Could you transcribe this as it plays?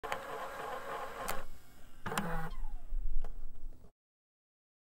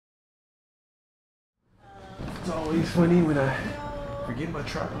It's funny when I forget my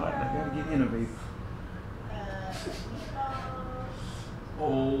tripod and I gotta get innovative.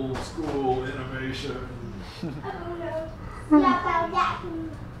 Old school innovation.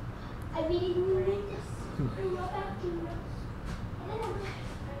 I really need this.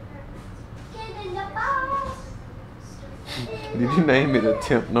 Did you name it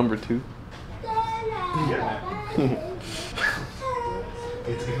attempt number 2? Yeah.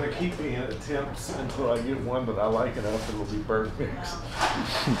 It's gonna keep me in attempts until I get one that I like enough it'll be bird mix.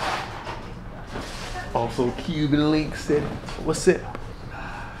 Also, Cuban Link said, "What's up?"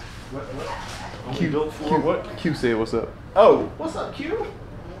 What? Only built for what? Q said, "What's up?" Oh, what's up, Q?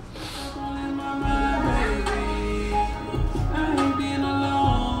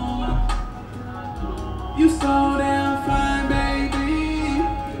 You so damn fine, baby.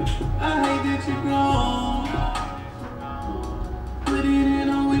 I hate that you're gone. Put it in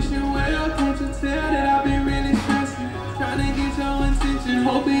a wishing well. Can't you tell that I've been really stressing? Trying to get your attention.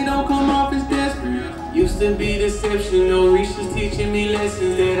 Hope it don't come off as desperate. Used to be deception. No reaches teaching me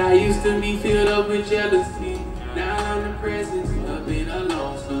lessons that I used to be filled up with jealousy. Now I'm the presence. I've been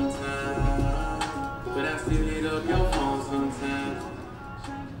alone sometimes, but I still hit up your phone sometimes.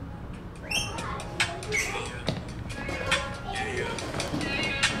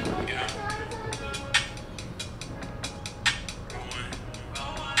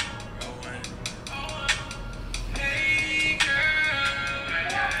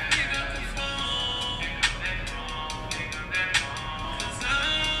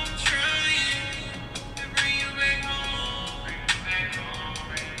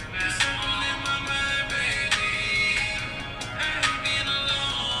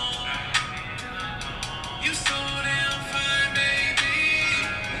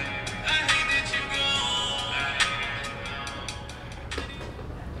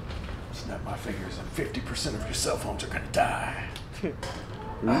 Snap my fingers and 50% of your cell phones are gonna die.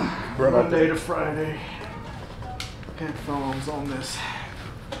 Monday to Friday. Headphones on this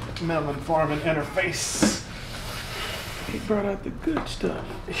melon farming interface. He brought out the good stuff.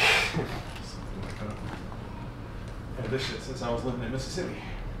 And this shit since I was living in Mississippi.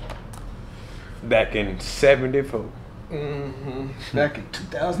 Back in '74. Back in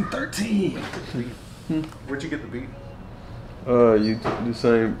 2013. Where'd you get the beat? YouTube, the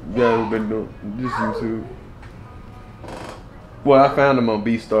same guy who been doing just YouTube. Well, I found him on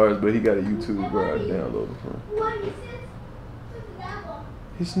BeatStars, but he got a YouTube where I downloaded from.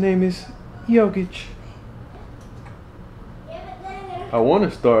 His name is Jokic. I want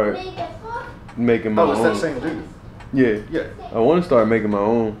to start making my Oh, it's own. that same dude. Yeah. Yeah. I want to start making my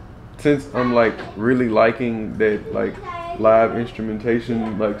own. Since I'm like really liking that like live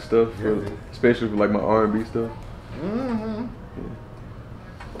instrumentation like stuff, for, especially for like my R&B stuff. Mm-hmm.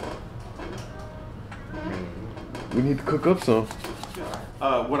 We need to cook up some.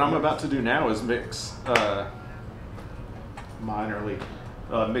 What I'm about to do now is mix minorly,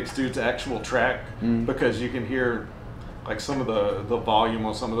 mix dude's actual track because you can hear like some of the volume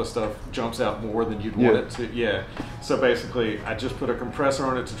on some of the stuff jumps out more than you'd want it to. Yeah. So basically, I just put a compressor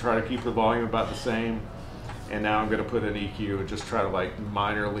on it to try to keep the volume about the same, and now I'm gonna put an EQ and just try to like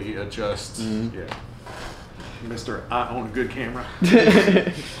minorly adjust. Yeah. Mr. I own a good camera.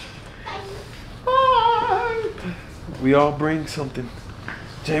 We all bring something.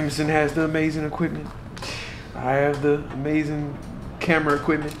 Jameson has the amazing equipment. I have the amazing camera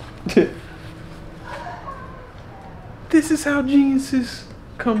equipment. This is how geniuses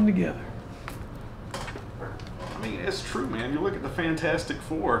come together. I mean, it's true, man. You look at the Fantastic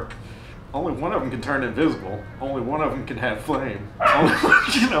Four. Only one of them can turn invisible. Only one of them can have flame.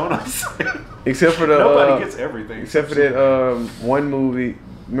 You know what I'm saying? Except for the nobody gets everything. Except for that one movie.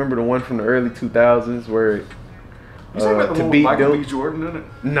 Remember the one from the early 2000s where You talking about the one with Michael B. Jordan in it?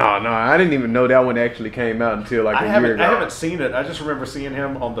 No, I didn't even know that one actually came out until like a year ago. I haven't seen it. I just remember seeing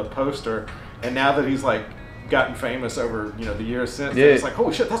him on the poster, and now that he's like gotten famous over the years since, it's like,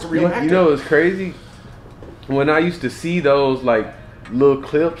 holy shit, that's a real actor. You know what's crazy? When I used to see those like little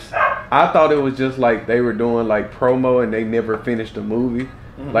clips, I thought it was just like they were doing like promo and they never finished the movie.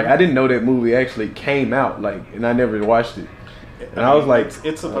 Like I didn't know that movie actually came out, like, and I never watched it. And I was like,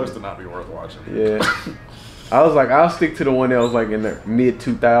 it's supposed to not be worth watching. Yeah. I was like, I'll stick to the one that was like in the mid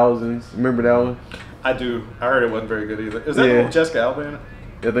 2000s. Remember that one? I do. I heard it wasn't very good either. Is that the one with Jessica Alba in it?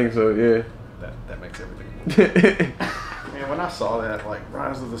 I think so. Yeah. That makes everything. Man, when I saw that, like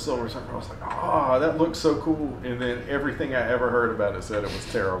Rise of the Silver Surfer, I was like, oh, that looks so cool. And then everything I ever heard about it said it was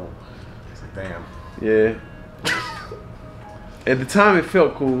terrible. It's like, damn. Yeah. At the time, it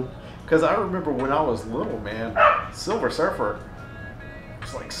felt cool. Because I remember when I was little, man, Silver Surfer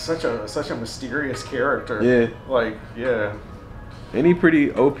was like such a mysterious character. Yeah. Like, yeah. And he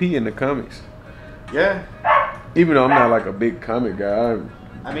pretty OP in the comics. Yeah. Even though I'm not like a big comic guy.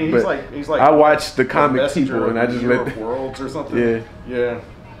 I mean, he's like I watch the comic messenger people and I just let the worlds or something. Yeah. Yeah.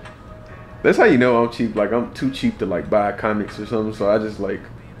 That's how you know I'm cheap. Like I'm too cheap to like buy comics or something. So I just like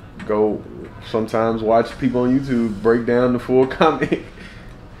go sometimes watch people on YouTube break down the full comic.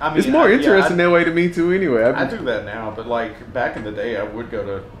 I mean, it's more interesting that way to me too. Anyway, I do that now, but like back in the day, I would go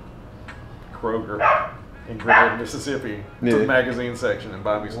to Kroger in Greenwood, Mississippi, to the magazine section and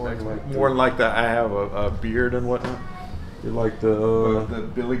buy me some X-Men. More than like that, I have a beard and whatnot. You're like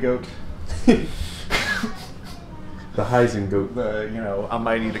the Billy Goat. the Heisen goat. I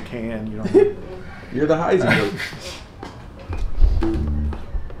might eat a can. You know. You're the Heisen goat.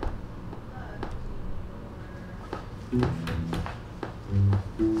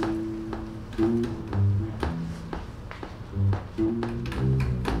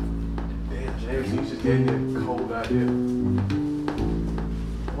 Damn, James, you just gave me a cold idea.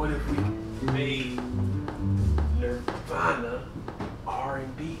 What if we made Nirvana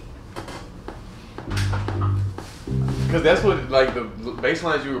R&B? Because that's what, like, the bass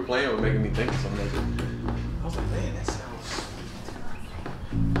lines you were playing were making me think of something like that. I was like, man, that sounds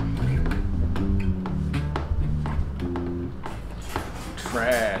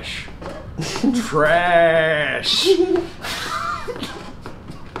Trash. Trash.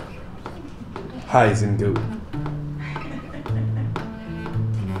 Heisen goat.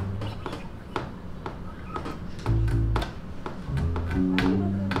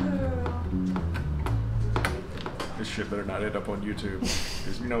 This shit better not end up on YouTube,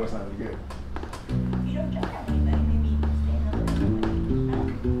 because you know it's not good. You don't know how many maybe stand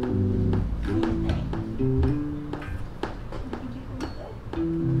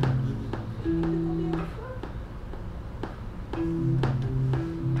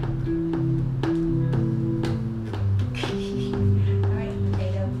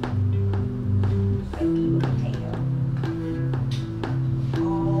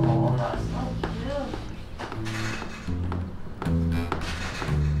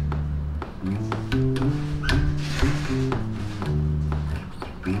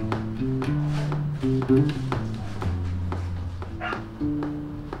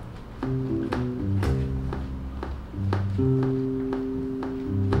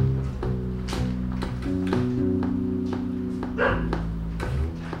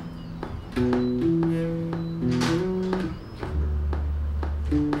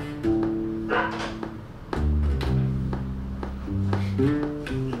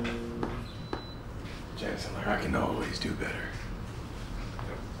Jackson, like, I can always do better.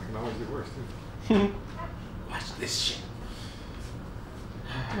 I can always do worse too. Watch this shit.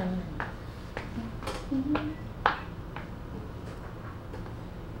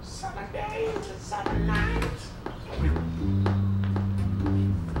 Summer days and summer nights.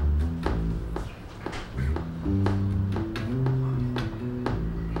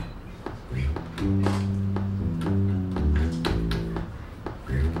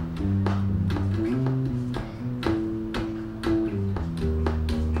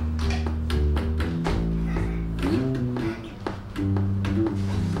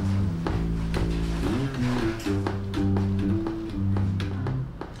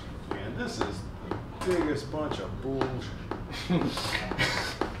 Man, this is the biggest bunch of bullshit. Did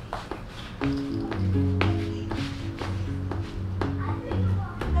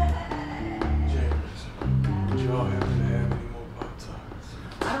y'all happen to have any more Pop-Tarts?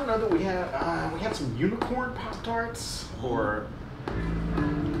 I don't know that we had some unicorn Pop-Tarts, or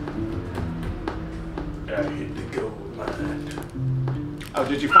I hit the gold line. oh,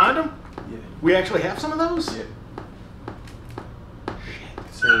 did you find them? Yeah. We actually have some of those. Yeah.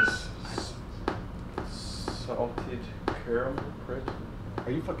 It says salted caramel pretzel.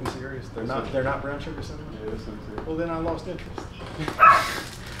 Are you fucking serious? They're not brown sugar cinnamon. Yeah, that's what it says. Well, then I lost interest.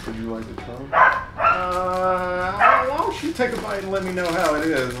 Would you like to try? Why don't you take a bite and let me know how it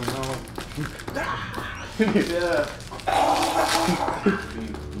is? Yeah.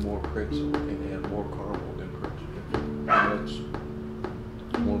 Be more pretzel and have more caramel than pretzel. And that's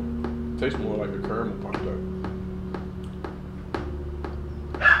more, tastes more like a caramel Pop-Tart.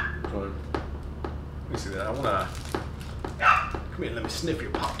 So, Let me see that. I wanna. Come here, let me sniff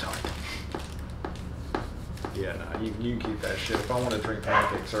your Pop-Tart. Yeah, nah, you can keep that shit. If I want to drink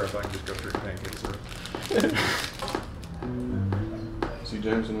pancake syrup, I can just go drink pancake syrup. see,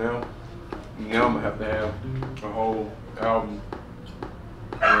 Jameson, now I'm gonna have to have a whole album.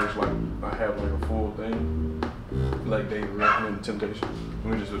 Where it's like I have like a full thing, like David Ruffin and Temptation.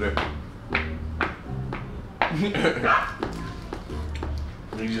 Let me just do that.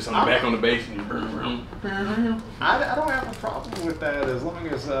 You just on the back on the base and you burn. I don't have a problem with that as long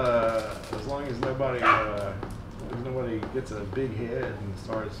as nobody gets a big head and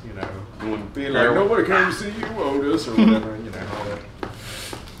starts, you know, being like, nobody came to see you, Otis, or whatever, you know, all that.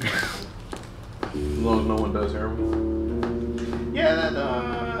 As long as no one does heroin. Yeah,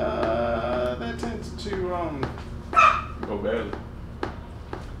 that tends to Go badly.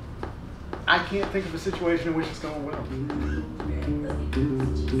 I can't think of a situation in which it's going well.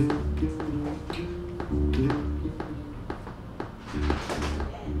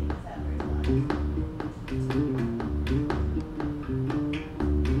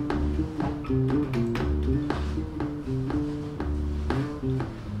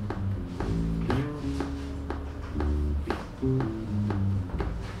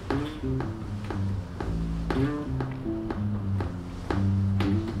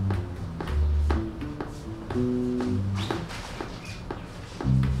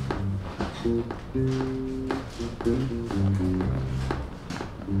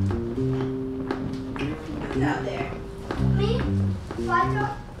 What's out there? Me? Slide door?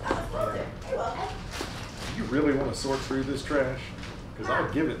 Oh, closer. You're welcome. You really want to sort through this trash? Because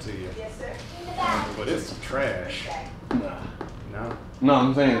I'll give it to you. Yes, sir. In the back. But it's some trash. Okay. No? No,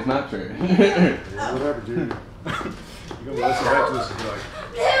 I'm saying it's not trash. Yeah, whatever, dude. You're going to listen back to this and be like,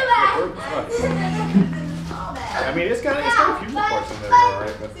 All that. I mean, it's got a few parts in there,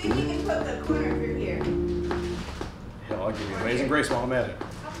 alright, but See if you can put the corner through here. hell, I'll give you Amazing Grace while I'm at it.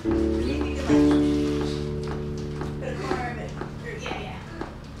 See if you can like put a corner of it through. Yeah.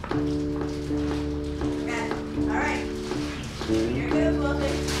 Okay. All right. You're good,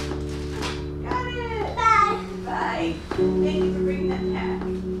 Wilson. Got it. Bye. Bye. Thank you for bringing that cat.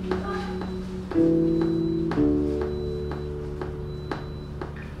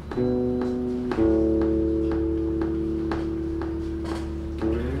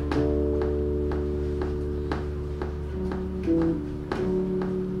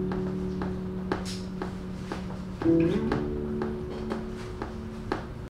 Mm-hmm.